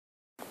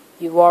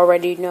You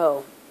already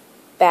know.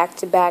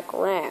 Back-to-back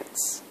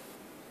rants.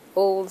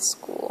 Old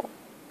school.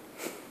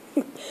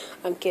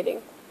 I'm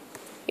kidding.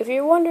 If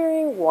you're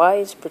wondering why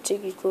it's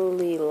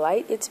particularly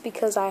light, it's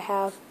because I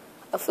have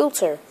a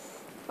filter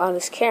on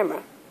this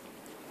camera.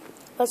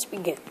 Let's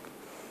begin.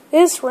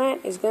 This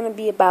rant is going to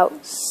be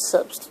about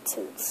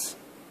substitutes.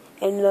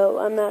 And no,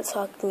 I'm not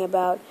talking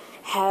about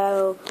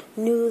how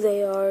new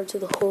they are to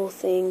the whole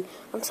thing.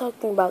 I'm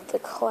talking about the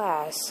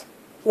class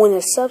when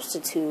a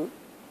substitute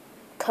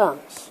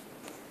comes.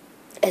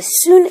 As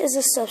soon as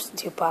a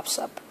substitute pops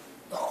up,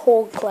 the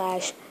whole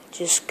class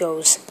just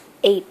goes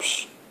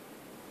apeshit.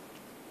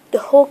 The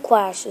whole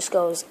class just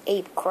goes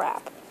ape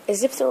crap,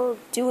 as if they're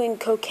doing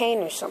cocaine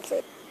or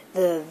something.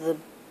 The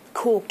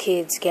cool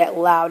kids get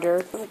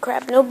louder.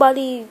 Crap,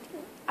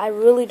 I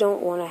really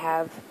don't want to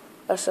have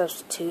a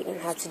substitute and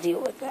have to deal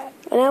with that.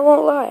 And I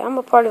won't lie, I'm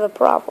a part of the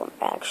problem,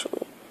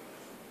 actually.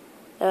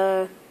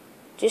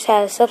 Just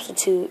had a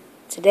substitute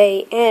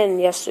today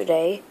and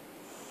yesterday,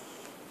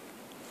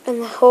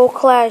 and the whole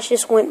class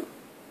just went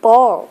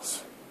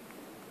balls.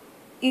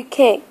 You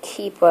can't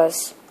keep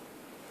us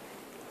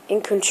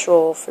in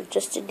control for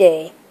just a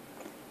day.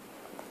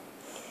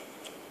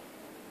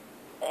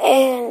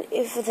 And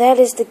if that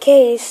is the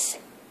case,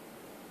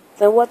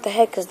 then what the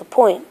heck is the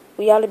point?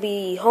 We ought to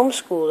be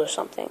homeschooled or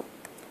something.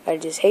 I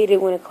just hate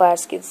it when a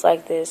class gets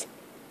like this,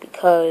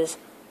 because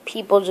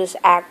people just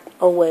act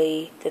a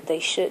way that they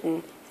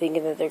shouldn't,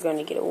 thinking that they're going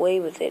to get away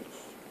with it.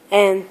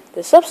 And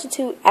the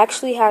substitute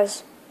actually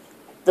has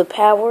the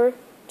power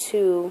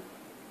to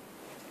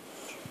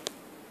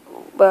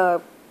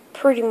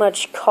pretty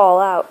much call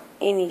out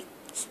any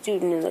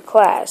student in the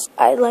class.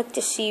 I'd like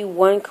to see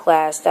one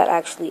class that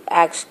actually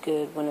acts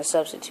good when a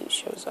substitute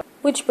shows up.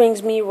 Which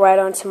brings me right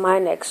on to my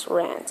next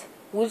rant,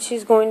 which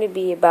is going to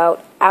be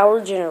about our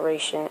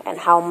generation and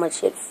how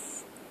much it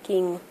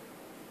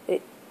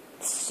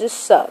just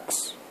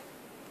sucks.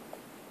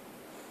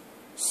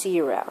 See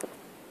you around.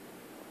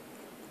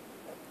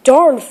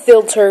 Darn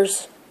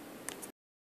filters!